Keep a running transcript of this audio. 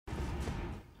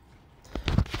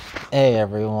Hey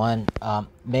everyone,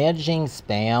 managing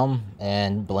spam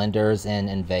and blenders and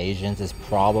invasions is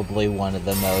probably one of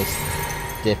the most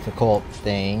difficult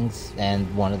things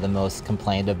and one of the most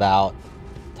complained about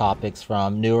topics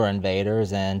from newer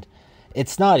invaders, and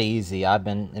it's not easy. I've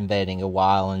been invading a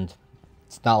while and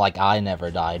it's not like I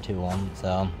never died to them.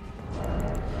 So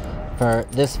for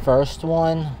this first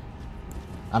one,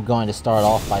 I'm going to start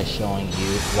off by showing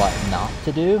you what not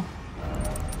to do.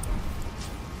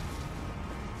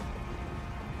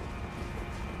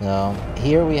 So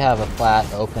here we have a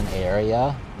flat open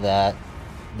area that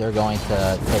they're going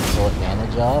to take full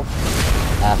advantage of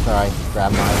after I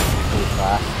grab my 3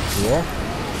 flasks here.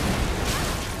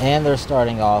 And they're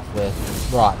starting off with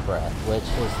rot breath, which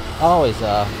is always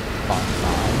a fun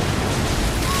sign.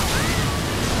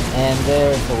 And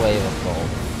there's the wave of gold.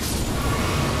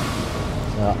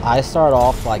 So I start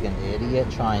off like an idiot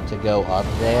trying to go up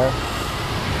there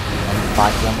and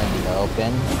fight them in the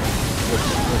open, which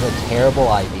is a terrible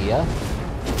idea.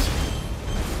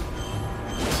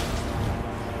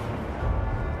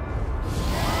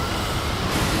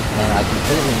 And I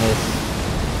completely missed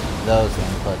those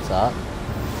inputs up.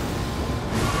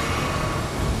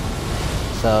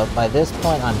 So by this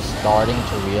point I'm starting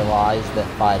to realize that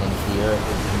fighting here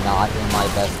is not in my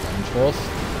best interest.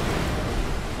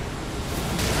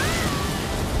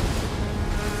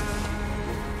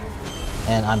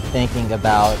 And I'm thinking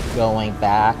about going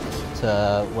back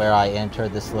to where I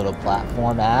entered this little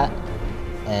platform at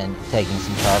and taking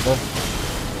some cover.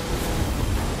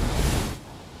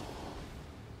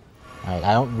 Alright,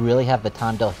 I don't really have the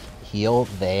time to heal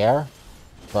there,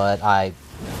 but I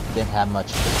didn't have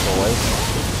much of a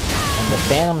choice. And the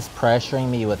Phantom's pressuring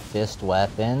me with fist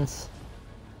weapons.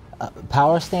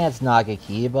 Power Stance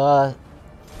Nagakiba,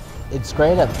 it's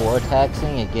great at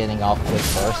vortexing and getting off quick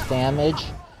burst damage,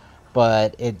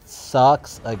 but it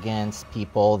sucks against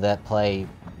people that play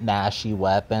mashy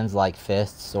weapons like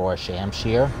fists or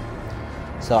Shamshir.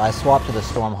 So I swapped to the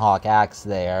Stormhawk Axe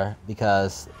there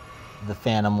because the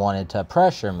Phantom wanted to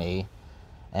pressure me,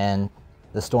 and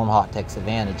the Stormhawk takes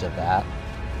advantage of that.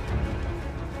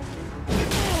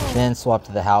 Then swap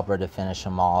to the Halberd to finish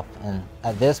him off, and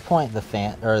at this point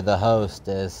the host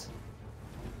is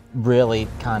really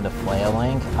kind of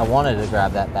flailing. I wanted to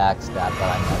grab that backstab, but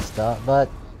I messed up, but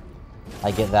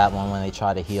I get that one when they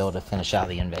try to heal to finish out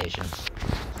the invasion.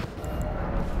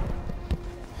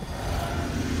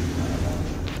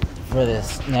 For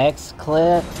this next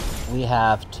clip, we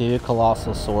have 2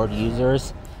 Colossal Sword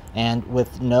users, and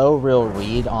with no real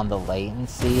read on the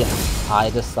latency, I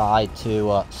decide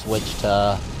to switch to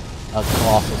a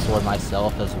Colossal Sword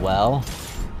myself as well,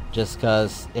 just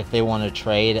because if they want to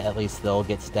trade, at least they'll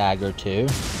get staggered too.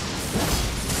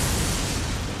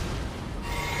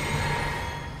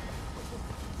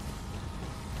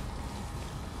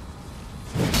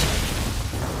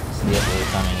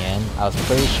 Coming in. I was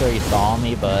pretty sure he saw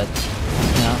me, but,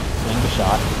 you know, swing the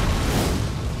shot.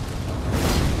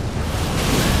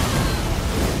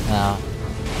 Now,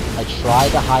 I tried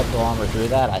to hyper armor through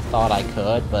that. I thought I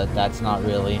could, but that's not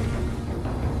really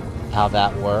how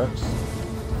that works.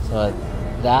 So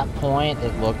at that point,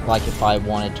 it looked like if I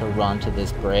wanted to run to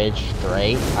this bridge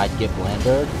straight, I'd get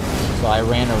blendered. So I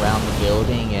ran around the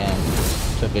building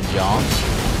and took a jump.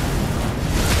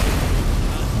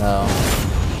 So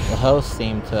the host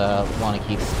seemed to want to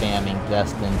keep spamming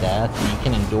Destined Death. You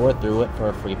can endure through it for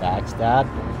a free backstab.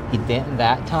 He didn't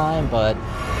that time, but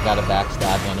got a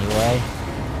backstab anyway.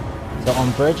 So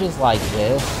on bridges like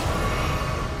this,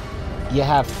 you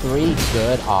have 3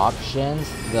 good options.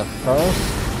 The first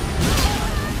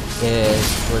is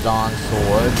Radon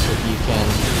Swords. If you can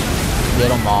get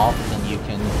them off, then you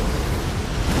can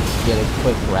get a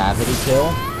quick gravity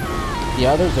kill. The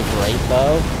other's a great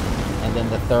bow. And then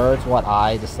the third's what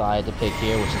I decided to pick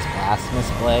here, which is Blasphemous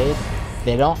Blade.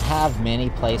 They don't have many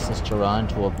places to run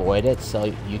to avoid it, so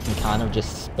you can kind of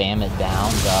just spam it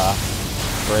down the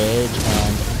bridge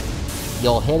and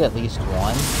you'll hit at least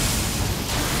one.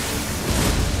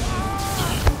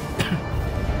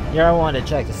 Here I wanted to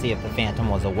check to see if the Phantom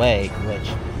was awake, which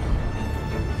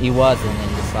he wasn't,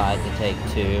 and decided to take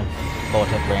 2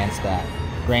 Bolt-Up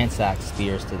Grandsack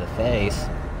spears to the face,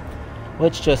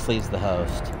 which just leaves the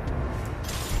host.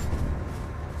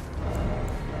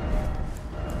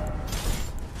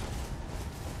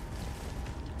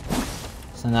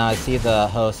 So now I see the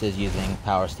host is using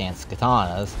Power Stance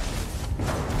Katanas,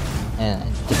 and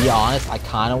to be honest, I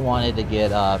kind of wanted to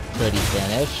get a pretty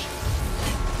finish,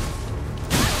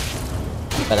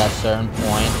 but at a certain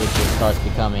point it just starts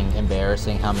becoming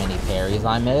embarrassing how many parries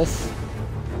I miss.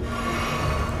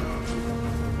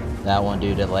 That one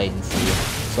due to latency.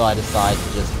 so I decide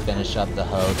to just finish up the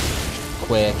host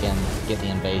quick and get the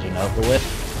invasion over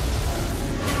with.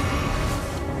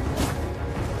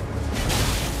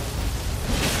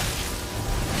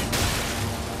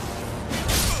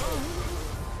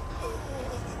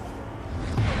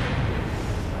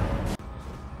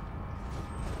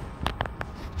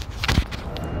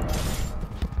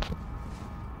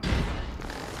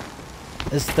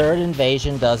 This third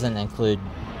invasion doesn't include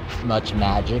much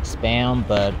magic spam,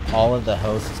 but all of the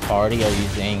host's party are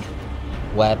using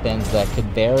weapons that could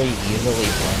very easily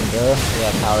blender. We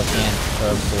have Power Sand,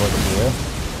 Curve Sword here.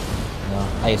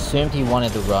 I assumed he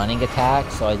wanted the running attack,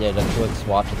 so I did a quick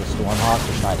swap to the Stormhawk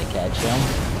to try to catch him.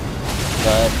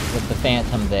 But with the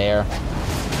Phantom there,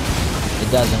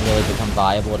 it doesn't really become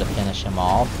viable to finish him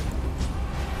off.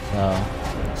 So,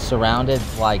 surrounded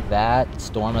like that,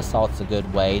 Storm Assault's a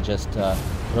good way just to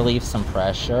relieve some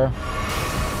pressure.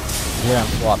 Here I'm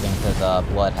swapping to the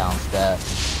Bloodhound's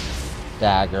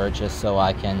dagger just so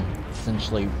I can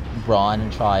essentially run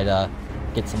and try to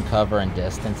get some cover and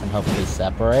distance and hopefully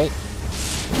separate.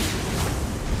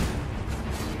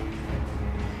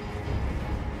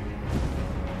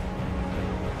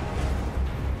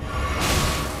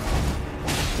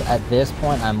 So at this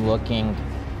point I'm looking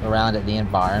around at the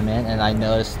environment and I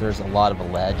notice there's a lot of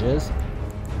ledges.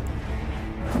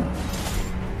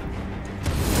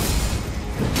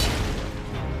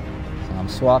 So I'm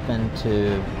swapping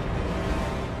to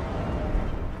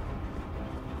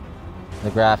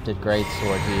the Grafted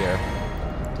Greatsword here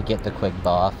to get the quick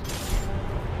buff.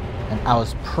 And I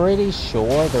was pretty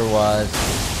sure there was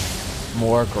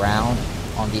more ground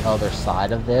on the other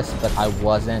side of this, but I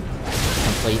wasn't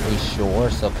completely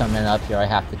sure, so coming up here I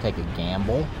have to take a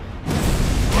gamble.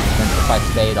 Since if I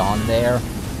stayed on there,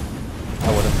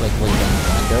 I would have quickly been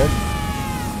rendered.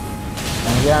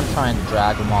 And here I'm trying to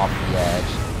drag him off the edge.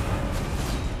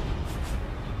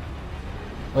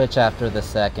 Which after the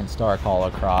second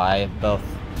Starcaller Cry, both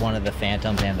one of the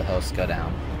Phantoms and the hosts go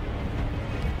down.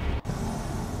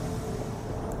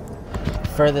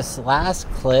 For this last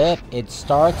clip, it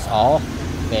starts off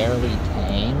fairly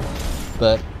tame,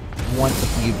 but once a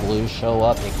few blues show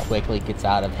up, it quickly gets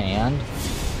out of hand.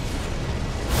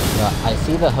 I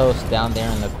see the host down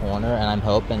there in the corner, and I'm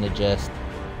hoping to just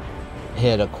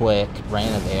hit a quick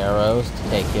rain of arrows to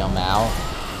take him out.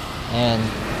 And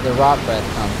the Rot Breath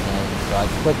comes in, so I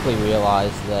quickly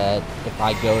realize that if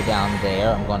I go down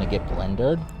there, I'm going to get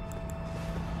blendered.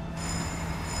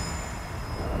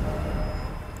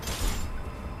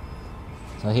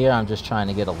 So here I'm just trying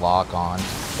to get a lock on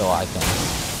so I can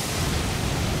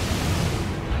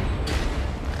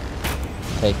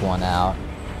take one out.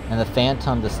 And the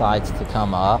Phantom decides to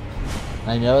come up.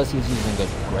 And I notice he's using a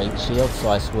Great Shield, so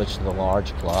I switch to the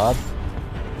large club.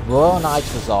 Royal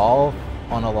Knight's Resolve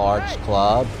on a large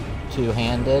club,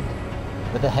 two-handed,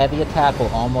 with a heavy attack will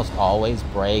almost always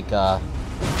break a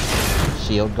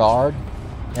shield guard,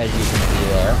 as you can see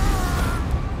there.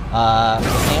 The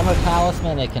Hammer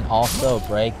Talisman, it can also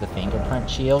break the Fingerprint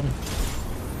Shield.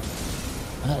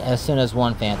 As soon as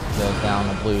one Phantom goes down,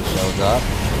 the blue shows up.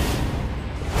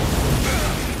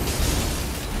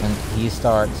 And he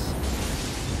starts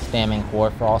spamming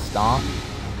Hoarfrost Stomp.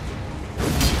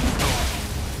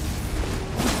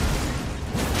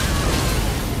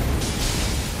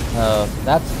 So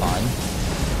that's fun.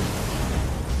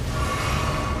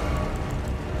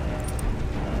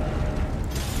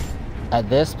 At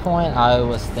this point, I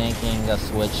was thinking of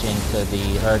switching to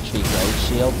the Erdtree Great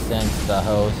Shield since the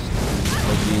host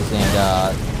was using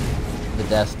the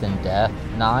Destined Death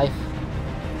knife.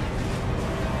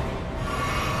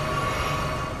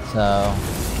 So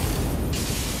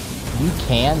you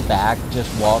can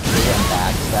just walk through and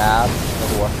backstab the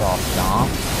Hoarfrost Stomp.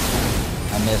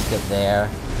 I missed it there.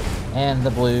 And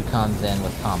the blue comes in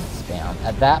with Comet Spam.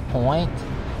 At that point,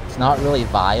 it's not really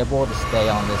viable to stay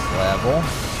on this level.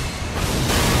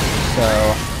 So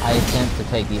I attempt to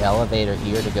take the elevator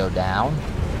here to go down.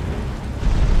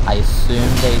 I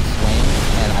assumed they'd swing,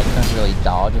 and I couldn't really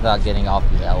dodge without getting off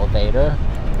the elevator.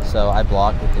 So I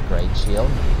blocked with the Great Shield.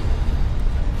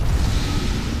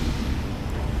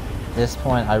 At this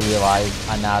point, I realize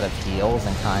I'm out of heals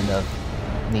and kind of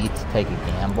need to take a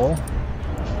gamble.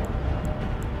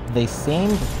 They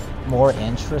seemed more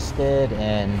interested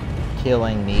in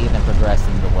killing me than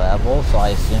progressing the level, so I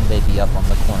assumed they'd be up on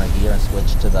the corner here and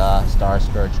switch to the Star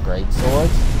Scourge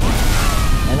Greatswords.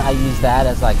 And I use that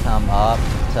as I come up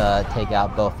to take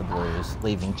out both the blues,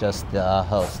 leaving just the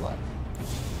host left.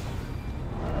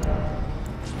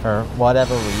 For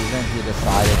whatever reason, he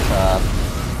decided to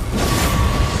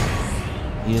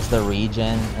use the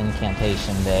regen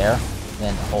incantation there,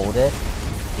 then hold it,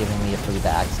 giving me a free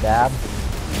backstab.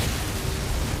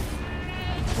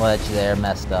 Ledge there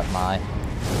messed up my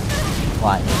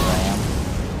lightning ram.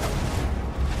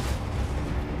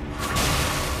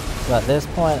 So at this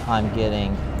point, I'm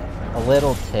getting a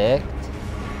little ticked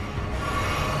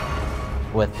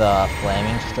with the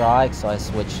flaming strike, so I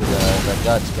switched to the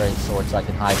guts great sword so I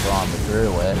can hyper armor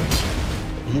through it.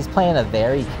 He's playing a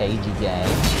very cagey game.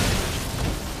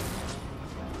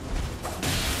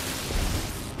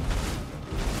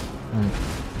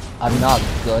 I'm not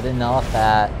good enough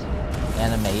at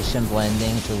animation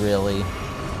blending to really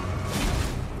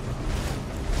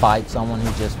fight someone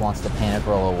who just wants to panic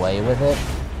roll away with it.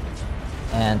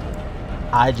 And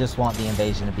I just want the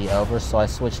invasion to be over, so I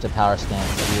switched to power stance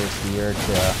spears here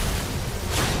to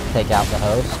take out the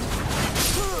host.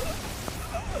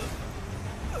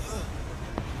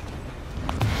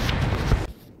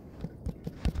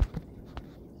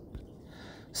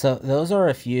 So those are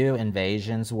a few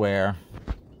invasions where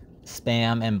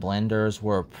spam and blenders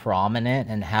were prominent,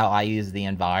 and how I use the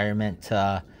environment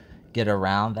to get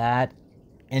around that.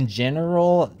 In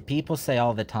general, people say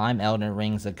all the time Elden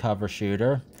Ring's a cover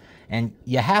shooter, and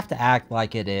you have to act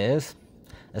like it is,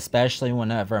 especially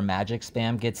whenever magic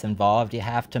spam gets involved. You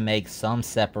have to make some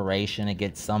separation and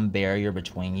get some barrier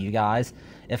between you guys,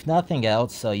 if nothing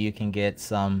else, so you can get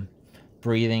some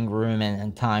breathing room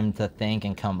and time to think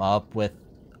and come up with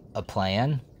a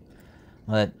plan.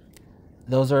 But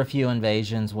those are a few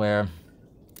invasions where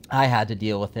I had to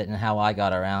deal with it and how I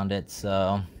got around it.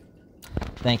 So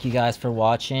thank you guys for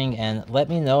watching, and let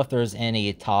me know if there's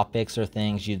any topics or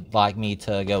things you'd like me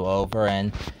to go over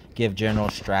and give general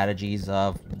strategies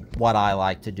of what I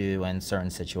like to do in certain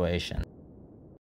situations.